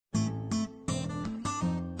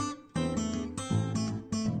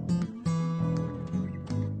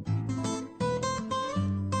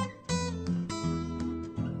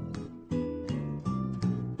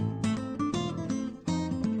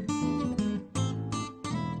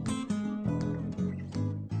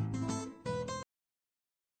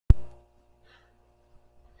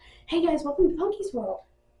Hey guys, welcome to Punky's World.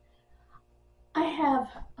 I have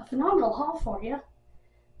a phenomenal haul for you.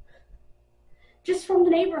 Just from the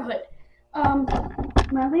neighborhood.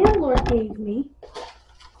 My landlord gave me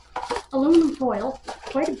aluminum foil,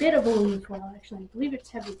 quite a bit of aluminum foil actually. I believe it's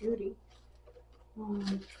heavy duty.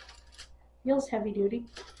 Feels heavy duty.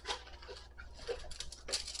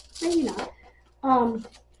 Maybe not.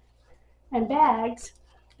 And bags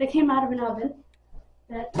that came out of an oven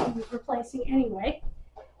that he was replacing anyway.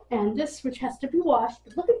 And this, which has to be washed,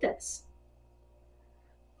 but look at this.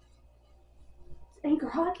 It's Anchor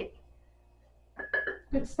Hockey.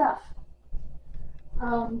 Good stuff.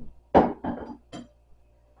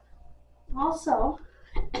 Also,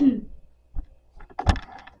 the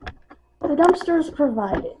dumpster is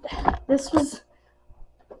provided. This was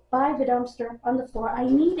by the dumpster on the floor. I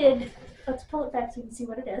needed, let's pull it back so you can see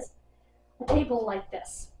what it is, a table like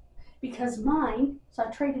this. Because mine, so I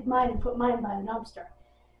traded mine and put mine by the dumpster.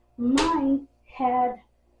 Mine had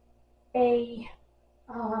a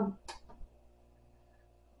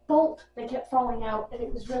bolt that kept falling out and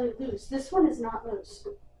it was really loose. This one is not loose.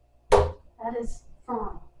 That is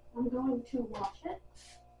firm. I'm going to wash it.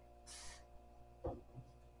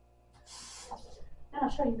 And I'll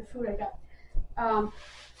show you the food I got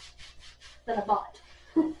that I bought.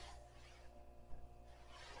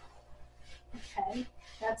 Okay,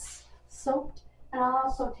 that's soaked. And I'll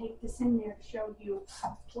also take this in there to show you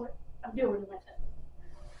what I'm doing with it.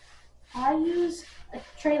 I use a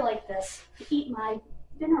tray like this to eat my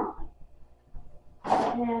dinner on.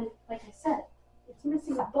 And like I said, it's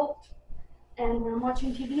missing a bolt. And when I'm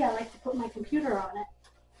watching TV, I like to put my computer on it.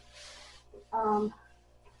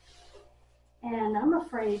 And I'm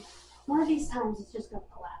afraid one of these times it's just going to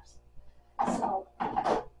collapse. So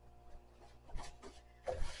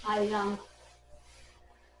I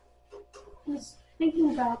was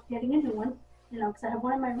thinking about getting a new one, because I have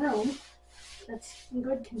one in my room that's in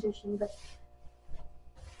good condition, but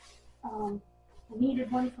I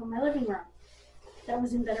needed one for my living room that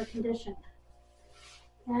was in better condition.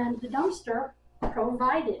 And the dumpster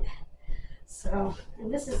provided. So,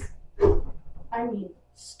 and this is,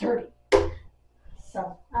 sturdy.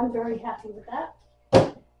 So I'm very happy with that.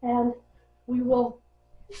 And we will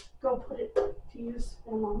go put it to use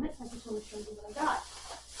in a moment. I just want to show you what I got.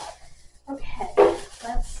 Okay,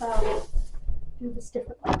 let's do this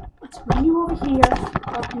differently. Let's bring you over here.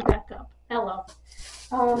 I'll you back up. Hello.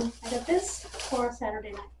 I got this for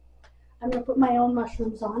Saturday night. I'm going to put my own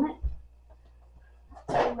mushrooms on it.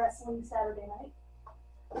 It's wrestling Saturday night.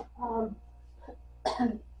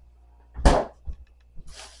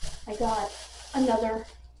 I got another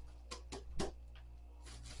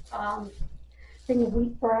thing of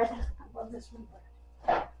wheat bread. I love this wheat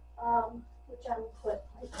bread. Which I will put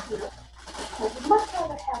right here. I would much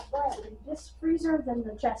rather have bread in this freezer than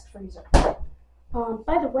the chest freezer.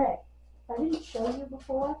 By the way, I didn't show you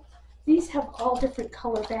before, these have all different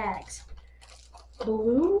color bags.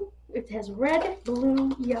 Blue, it has red,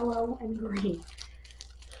 blue, yellow, and green.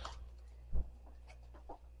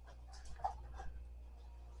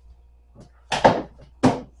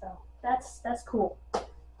 So that's cool.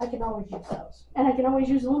 I can always use those. And I can always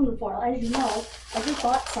use aluminum foil. As you know, I just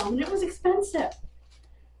bought some and it was expensive.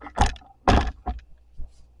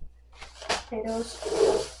 Potatoes.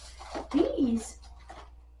 These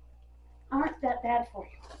aren't that bad for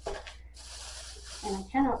you. And I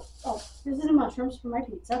cannot, this is the mushrooms for my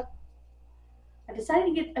pizza. I decided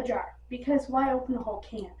to get a jar because why open a whole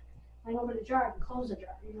can? I open a jar and close a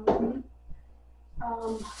jar, you know what I mean?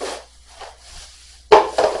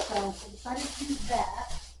 So I decided to do that.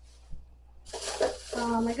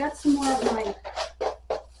 I got some more of my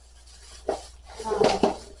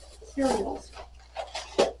cereals.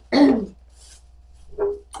 I'm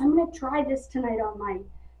going to try this tonight on my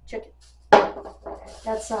chicken.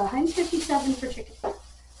 That's Heinz 57 for chicken.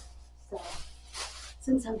 So,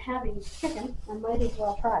 since I'm having chicken, I might as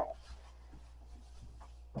well try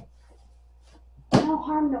it. No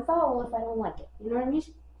harm, no foul if I don't like it. You know what I mean?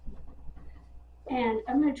 And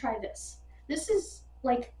I'm going to try this. This is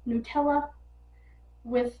like Nutella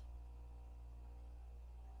with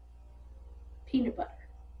peanut butter.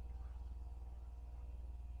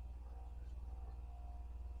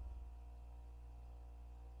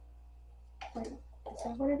 Wait, is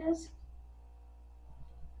that what it is?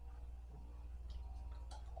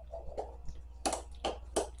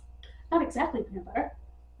 Not exactly peanut butter.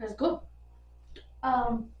 That's good.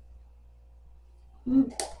 I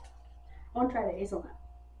want to try the hazelnut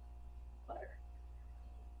butter.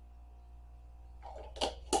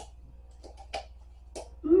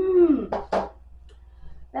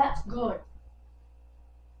 That's good.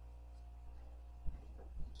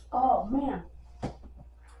 Oh,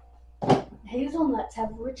 hazelnuts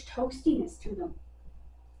have rich toastiness to them.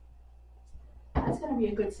 That's going to be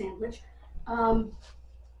a good sandwich. I'm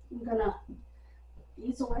going to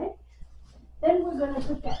ease away. Then we're going to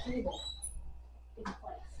put that table in place.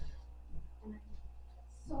 And I'm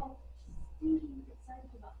so stinking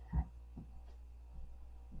excited about that.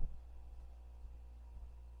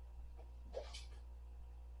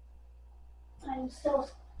 I'm so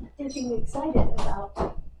stinking excited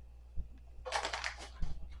about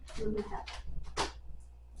when we have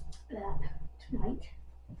that tonight.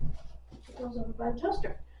 It goes over by the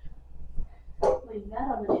toaster. Leave that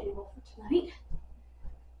on the table for tonight.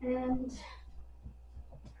 And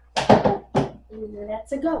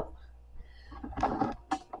that's a go.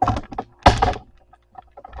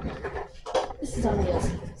 This is on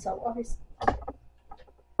wheels, so obviously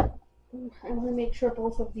I want to make sure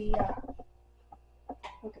both of the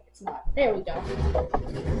okay, it's not. There we go.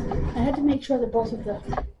 I had to make sure that both of the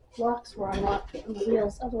locks were unlocked on the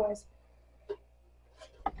wheels, otherwise.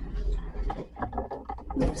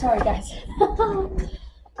 Oops, sorry guys.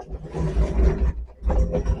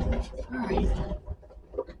 Alright.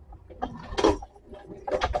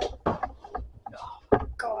 Oh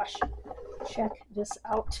gosh. Check this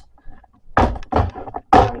out.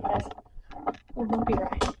 Sorry guys. It won't be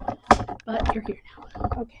right. But you're here now.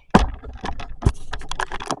 Okay.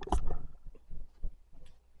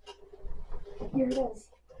 Here it is.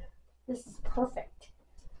 This is perfect.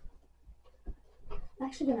 I'm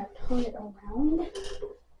actually going to turn it around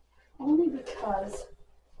only because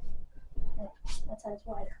that side's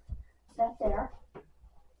wider. That there.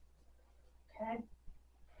 Okay.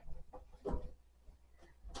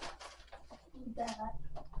 Need that.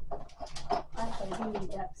 Actually, I do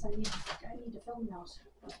need that because I need to film those.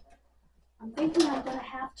 I'm thinking I'm going to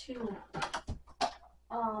have to,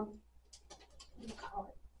 what do you call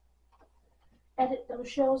it? Edit those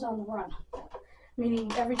shows on the run.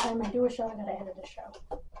 Meaning every time I do a show, I gotta edit a show.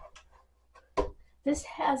 This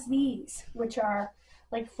has these, which are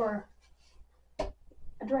like for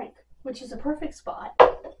a drink, which is a perfect spot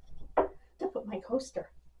to put my coaster.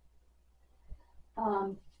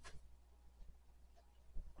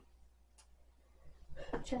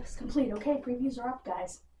 Check's complete. Okay, previews are up,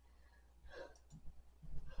 guys.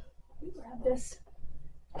 Let me grab this.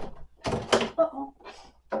 Uh-oh.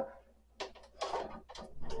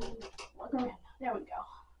 Look around. There we go.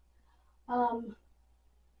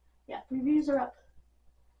 Yeah, previews are up.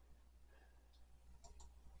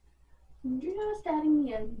 I'm just adding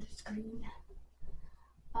the end screen.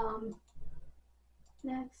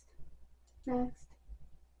 Next.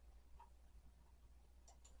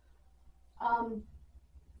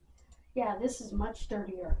 Yeah, this is much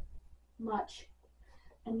sturdier. Much.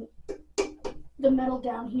 And the metal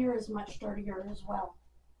down here is much sturdier as well.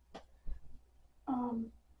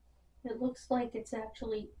 It looks like it's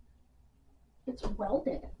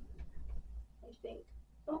welded, I think.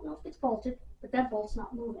 Don't know if it's bolted, but that bolt's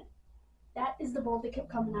not moving. That is the bolt that kept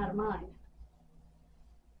coming out of mine.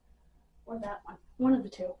 Or that one. One of the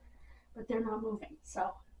two. But they're not moving,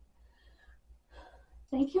 so.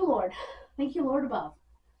 Thank you, Lord. Thank you, Lord above.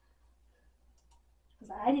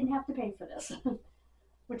 Because I didn't have to pay for this.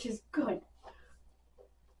 Which is good.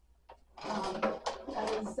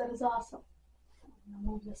 That is awesome. I'm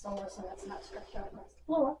gonna move this over so that's not stretched out across the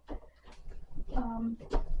floor. Oh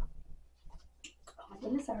my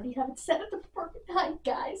goodness, I already have it set at the perfect height,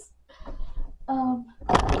 guys.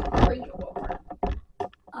 Bring it over.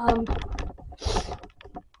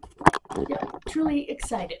 Yeah, truly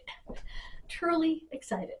excited. Truly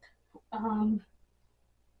excited. I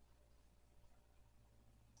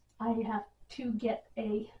have to get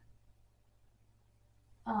a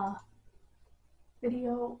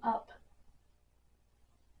video up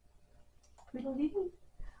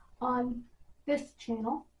on this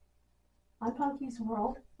channel on Punky's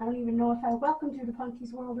World. I don't even know if I welcomed you to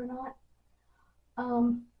Punky's World or not.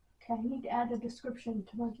 Okay, I need to add a description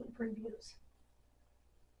to monthly previews.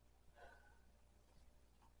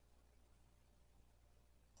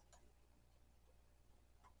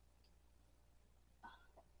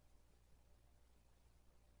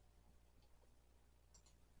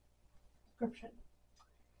 Description.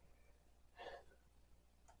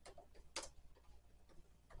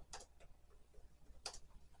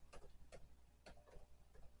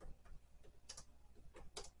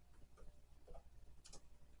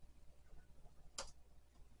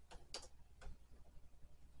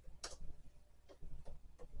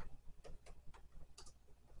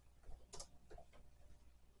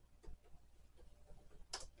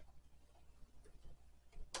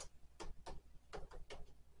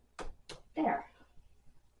 There.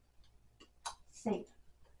 Save.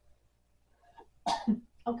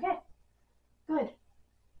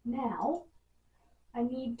 I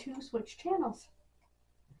need to switch channels.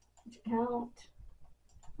 Switch account.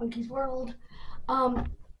 Monkey's World. Oh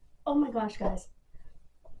my gosh, guys.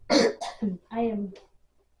 I am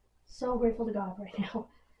so grateful to God right now.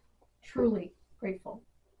 Truly grateful.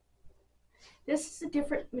 This is a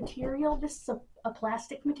different material. This is a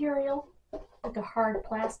plastic material, like a hard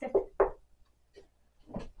plastic.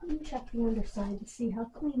 Let me check the underside and see how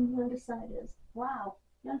clean the underside is. Wow,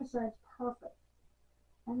 the underside's perfect.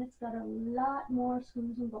 And it's got a lot more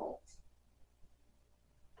screws and bolts.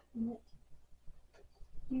 And it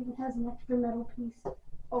even has an extra metal piece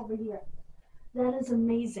over here. That is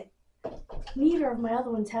amazing. Neither of my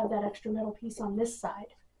other ones have that extra metal piece on this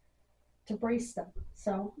side to brace them.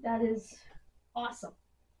 So that is awesome.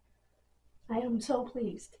 I am so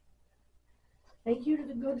pleased. Thank you to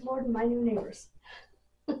the good Lord and my new neighbors.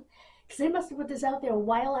 Because they must have put this out there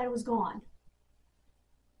while I was gone.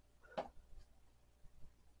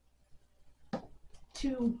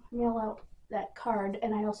 To mail out that card,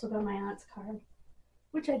 and I also got my aunt's card,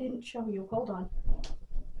 which I didn't show you. Hold on.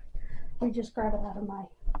 Let me just grab it out of my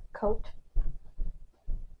coat.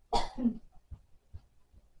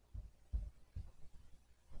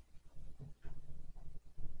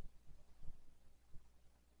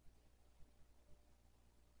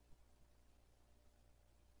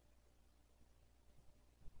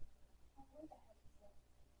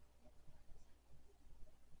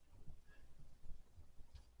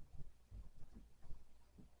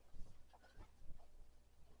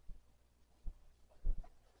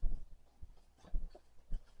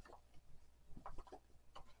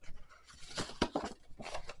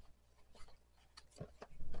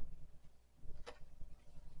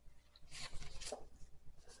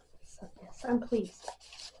 So yes, I'm pleased.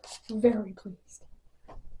 Very pleased.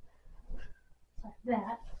 Like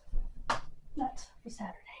that. That's for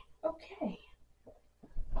Saturday. Okay.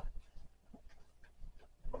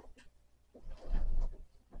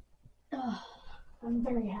 Oh, I'm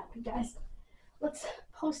very happy, guys. Let's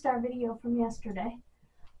post our video from yesterday.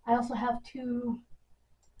 I also have to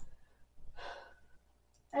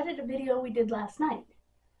edit a video we did last night.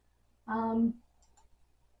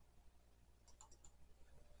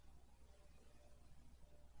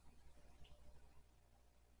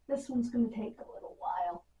 This one's going to take a little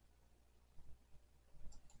while.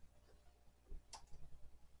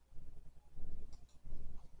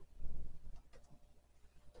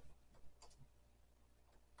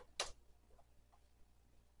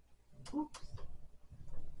 Oops.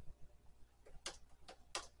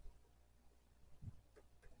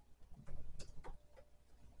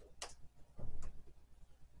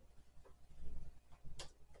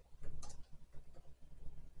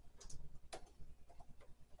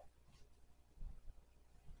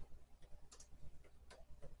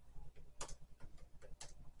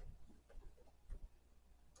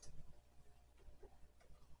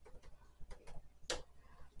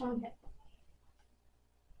 Okay.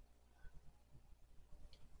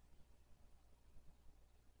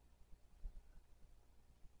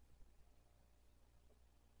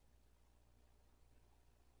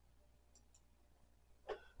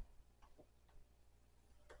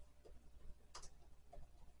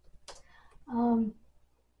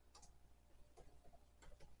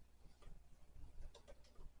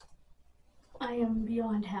 I am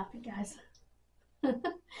beyond happy, guys.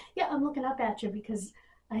 Yeah, I'm looking up at you because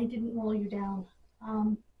I didn't roll you down.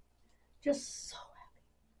 Just so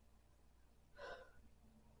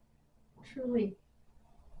happy. Truly,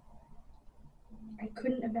 I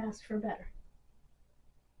couldn't have asked for better.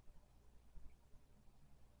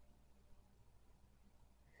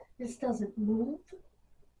 This doesn't move.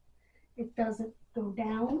 It doesn't go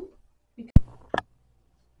down.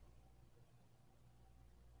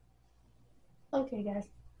 Okay, guys.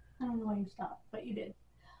 I don't know why you stopped, but you did.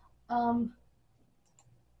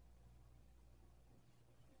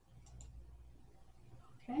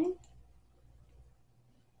 Okay.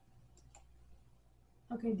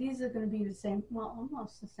 Okay, these are going to be the same. Well,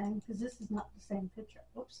 almost the same, because this is not the same picture.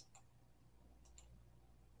 Oops.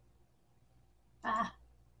 Ah.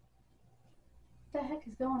 What the heck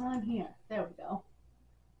is going on here? There we go.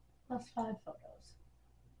 +5 photos.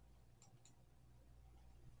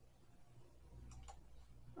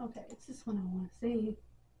 Okay, it's this one I want to see.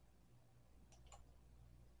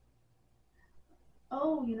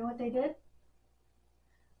 Oh, you know what they did?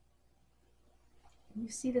 You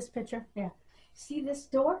see this picture? Yeah. See this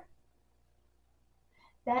door?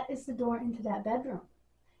 That is the door into that bedroom.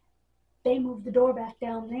 They moved the door back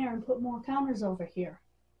down there and put more counters over here.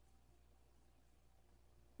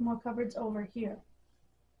 More cupboards over here.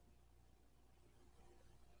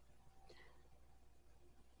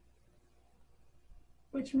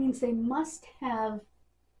 which means they must have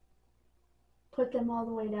put them all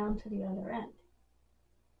the way down to the other end.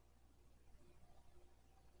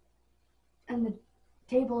 And the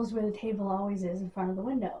table is where the table always is, in front of the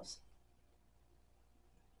windows.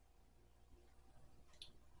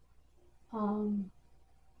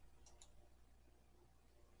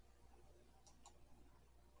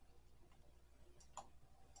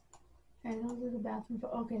 And those are the bathroom.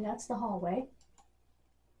 Okay, that's the hallway.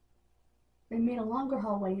 They made a longer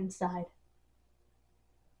hallway inside.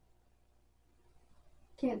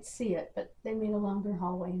 Can't see it, but they made a longer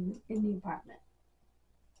hallway in the apartment.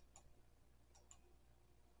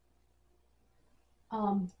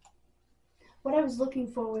 What I was looking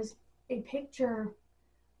for was a picture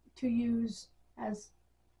to use as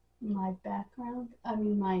my background,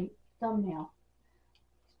 my thumbnail.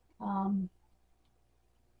 I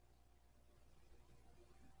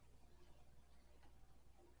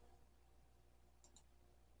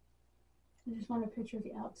just want a picture of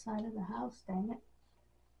the outside of the house, dang it.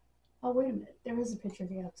 Oh, wait a minute, there is a picture of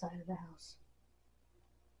the outside of the house.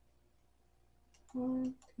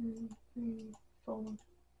 1, 2, 3, 4,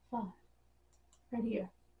 5. Right here.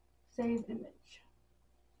 Save image.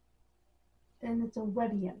 Then it's a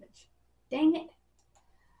Webby image. Dang it!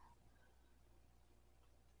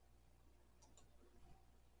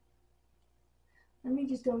 Let me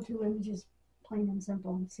just go to images, plain and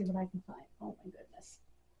simple, and see what I can find. Oh my goodness.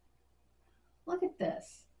 Look at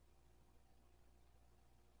this.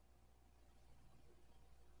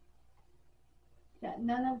 Yeah,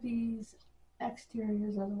 none of these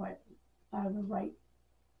exteriors are the right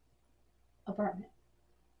apartment.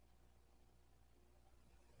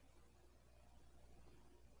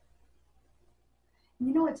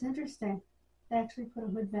 You know what's interesting? They actually put a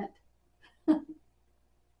hood vent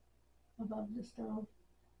above the stove.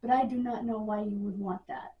 But I do not know why you would want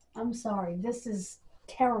that. I'm sorry, this is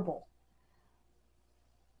terrible.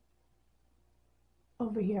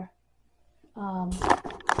 Over here.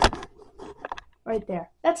 Right there.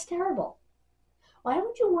 That's terrible. Why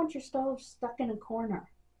would you want your stove stuck in a corner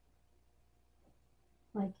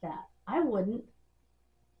like that? I wouldn't.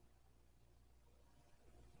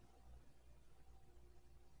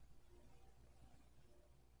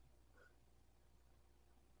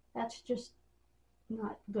 That's just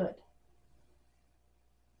not good.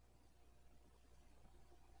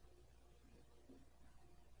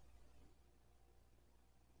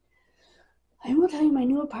 I will tell you, my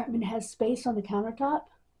new apartment has space on the countertop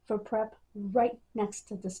for prep right next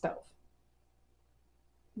to the stove,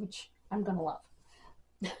 which I'm gonna love.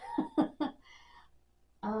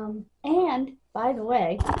 And by the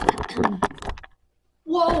way,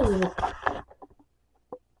 whoa!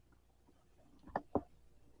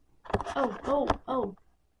 Oh!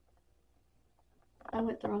 I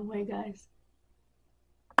went the wrong way, guys.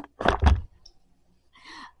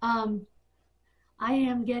 I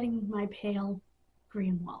am getting my pale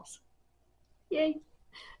green walls. Yay!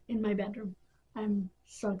 In my bedroom. I'm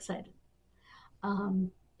so excited.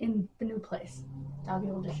 In the new place. I'll be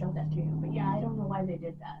able to show that to you. But yeah, I don't know why they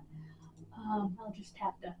did that. I'll just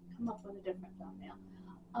have to come up with a different thumbnail.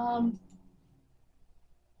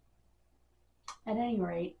 At any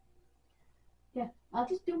rate, yeah, I'll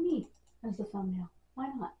just do me as the thumbnail. Why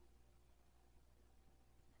not?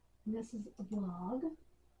 And this is a vlog.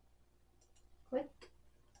 Click.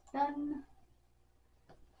 Done.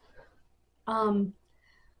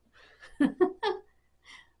 But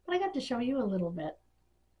I got to show you a little bit,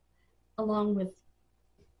 along with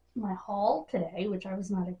my haul today, which I was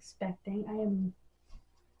not expecting. I am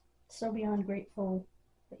so beyond grateful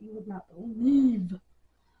that you would not believe.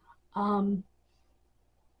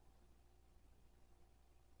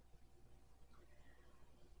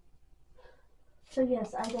 So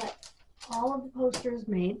yes, I got all of the posters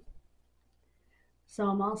made. So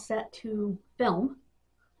I'm all set to film.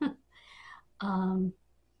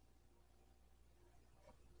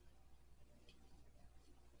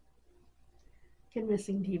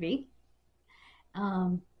 kidmissingtv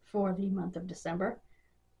for the month of December.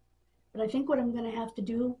 But I think what I'm going to have to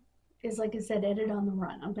do is, like I said, edit on the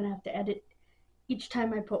run. I'm going to have to edit each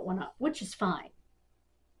time I put one up, which is fine.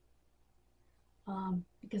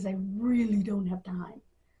 Because I really don't have time.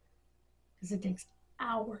 Because it takes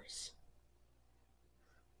hours.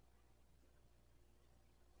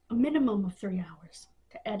 A minimum of 3 hours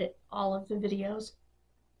to edit all of the videos.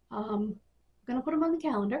 I'm going to put them on the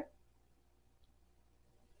calendar.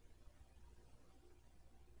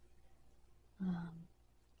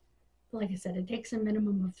 Like I said, it takes a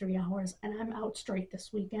minimum of 3 hours, and I'm out straight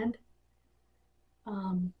this weekend.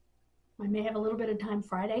 I may have a little bit of time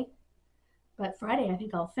Friday, but Friday I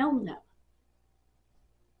think I'll film them.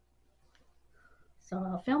 So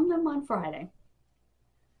I'll film them on Friday.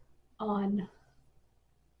 On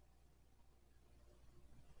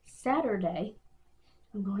Saturday,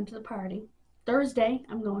 I'm going to the party. Thursday,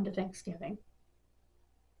 I'm going to Thanksgiving.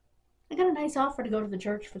 I got a nice offer to go to the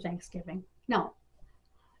church for Thanksgiving. No,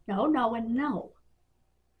 and no.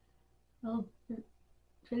 Well,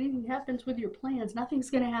 if anything happens with your plans, nothing's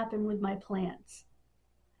going to happen with my plans.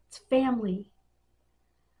 It's family.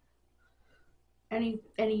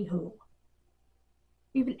 Anywho.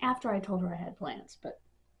 Even after I told her I had plans, but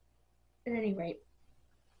at any rate.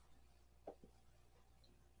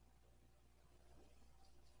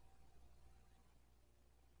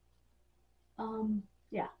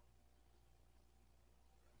 Yeah.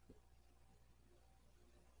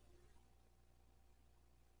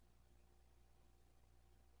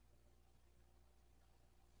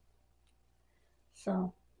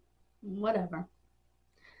 So, whatever.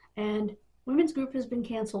 And women's group has been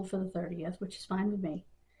canceled for the 30th, which is fine with me.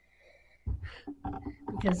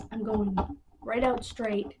 Because I'm going right out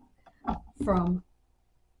straight from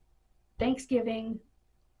Thanksgiving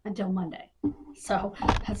until Monday. So,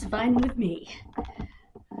 that's fine with me.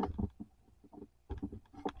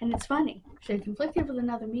 And it's funny. She had conflicted with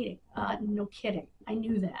another meeting. No kidding. I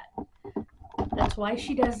knew that. That's why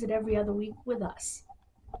she does it every other week with us.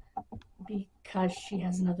 Because she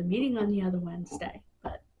has another meeting on the other Wednesday.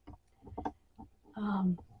 But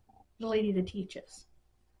the lady that teaches.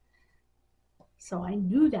 So I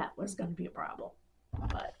knew that was going to be a problem.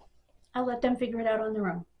 But I'll let them figure it out on their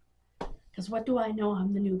own. Because what do I know?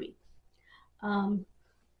 I'm the newbie.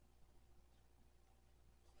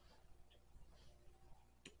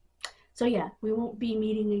 So yeah, we won't be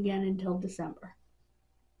meeting again until December.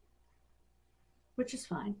 Which is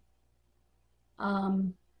fine.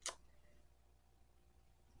 Oh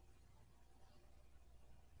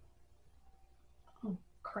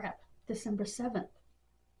crap, December 7th.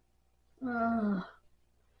 Well,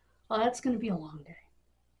 that's going to be a long day.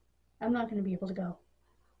 I'm not going to be able to go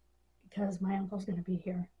because my uncle's going to be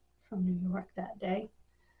here from New York that day.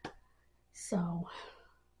 So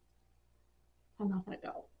I'm not going to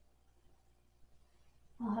go.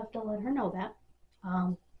 I'll have to let her know that.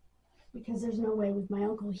 Because there's no way with my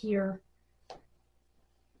uncle here,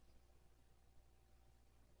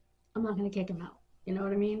 I'm not going to kick him out. You know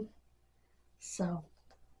what I mean? So.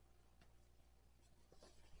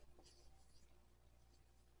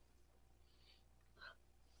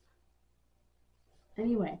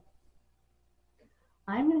 Anyway,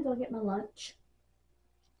 I'm going to go get my lunch.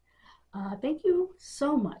 Thank you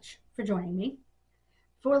so much for joining me,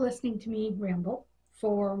 for listening to me ramble,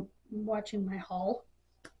 for watching my haul.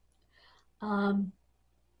 I'll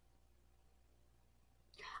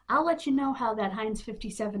let you know how that Heinz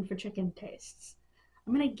 57 for chicken tastes.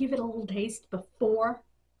 I'm going to give it a little taste before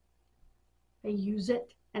I use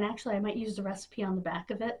it. And actually, I might use the recipe on the back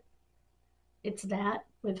of it. It's that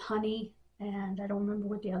with honey, and I don't remember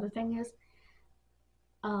what the other thing is,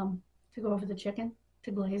 to go over the chicken,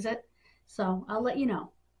 to glaze it. So I'll let you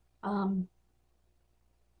know.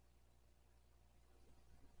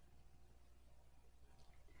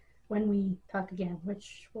 When we talk again,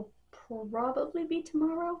 which will probably be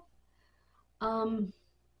tomorrow.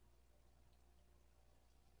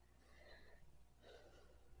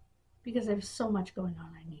 Because there's so much going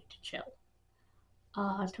on, I need to chill.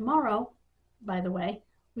 Tomorrow, by the way,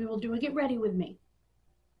 we will do a get ready with me.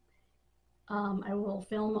 I will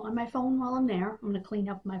film on my phone while I'm there. I'm going to clean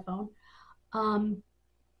up my phone. I'll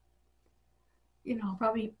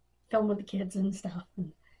probably film with the kids and stuff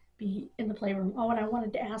and be in the playroom. Oh, and I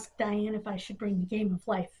wanted to ask Diane if I should bring the Game of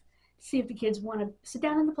Life to see if the kids want to sit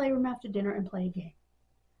down in the playroom after dinner and play a game.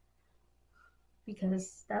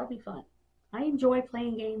 Because that'll be fun. I enjoy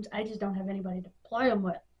playing games. I just don't have anybody to play them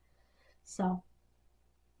with. So,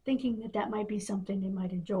 thinking that might be something they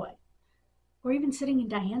might enjoy. Or even sitting in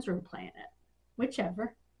Diane's room playing it.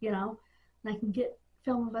 Whichever, and I can get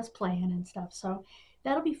film of us playing and stuff. So,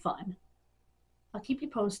 that'll be fun. I'll keep you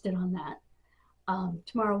posted on that.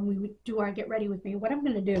 Tomorrow when we do our get ready with me, what I'm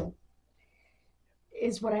going to do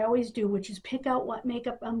is what I always do, which is pick out what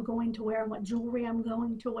makeup I'm going to wear and what jewelry I'm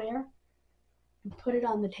going to wear and put it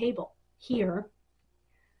on the table here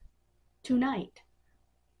tonight.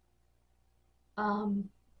 Then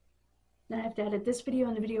I have to edit this video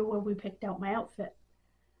and the video where we picked out my outfit,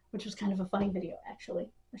 which was kind of a funny video, actually,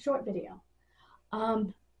 a short video.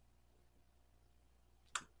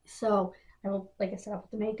 So I will, like I said, I'll put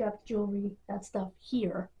the makeup, jewelry, that stuff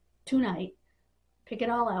here tonight, pick it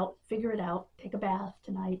all out, figure it out, take a bath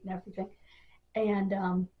tonight and everything.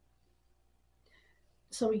 And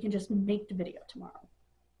so we can just make the video tomorrow.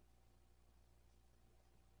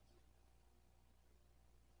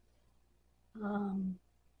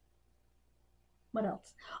 What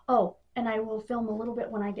else? Oh, and I will film a little bit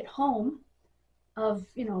when I get home of,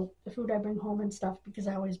 you know, the food I bring home and stuff, because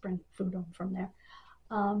I always bring food home from there.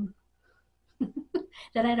 Um,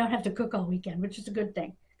 then I don't have to cook all weekend, which is a good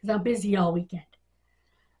thing because I'm busy all weekend.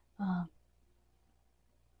 Um,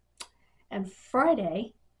 and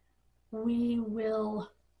Friday, we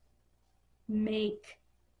will make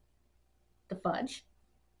the fudge,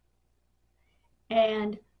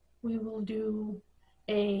 and we will do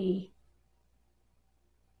a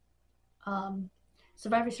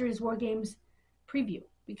Survivor Series War Games preview,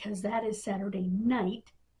 because that is Saturday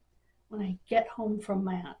night when I get home from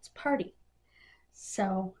my aunt's party.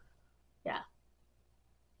 So, yeah.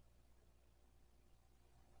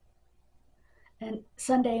 And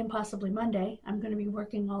Sunday and possibly Monday, I'm going to be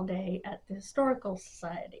working all day at the Historical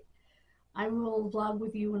Society. I will vlog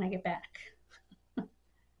with you when I get back. And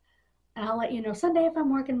I'll let you know Sunday if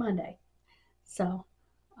I'm working Monday. So,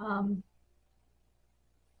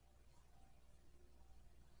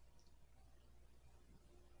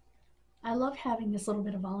 I love having this little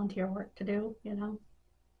bit of volunteer work to do, you know.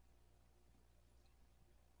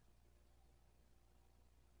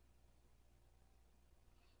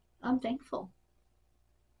 I'm thankful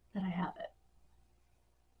that I have it.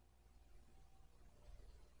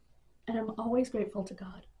 And I'm always grateful to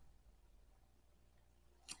God.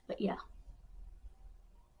 But yeah.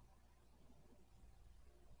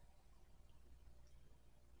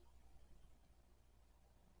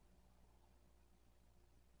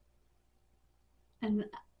 And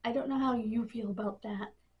I don't know how you feel about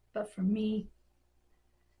that, but for me,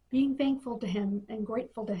 being thankful to Him and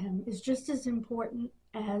grateful to Him is just as important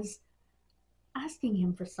as asking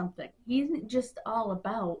Him for something. He isn't just all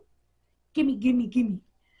about gimme, gimme, gimme.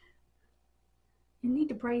 You need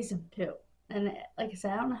to praise Him too. And like I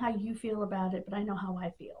said, I don't know how you feel about it, but I know how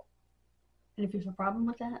I feel. And if you have a problem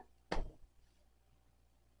with that,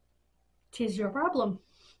 'tis your problem.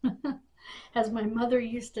 As my mother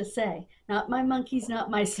used to say, not my monkeys,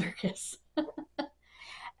 not my circus.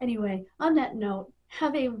 Anyway, on that note,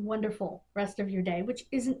 have a wonderful rest of your day, which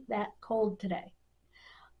isn't that cold today,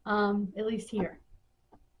 at least here.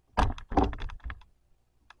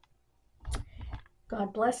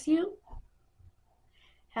 God bless you.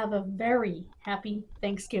 Have a very happy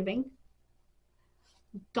Thanksgiving.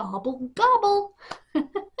 Gobble, gobble.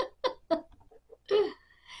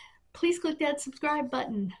 Please click that subscribe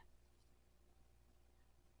button.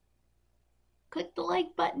 Click the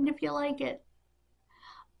like button if you like it.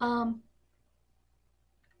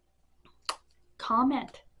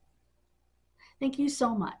 Comment. Thank you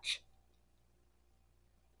so much.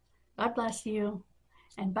 God bless you,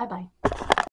 and bye-bye.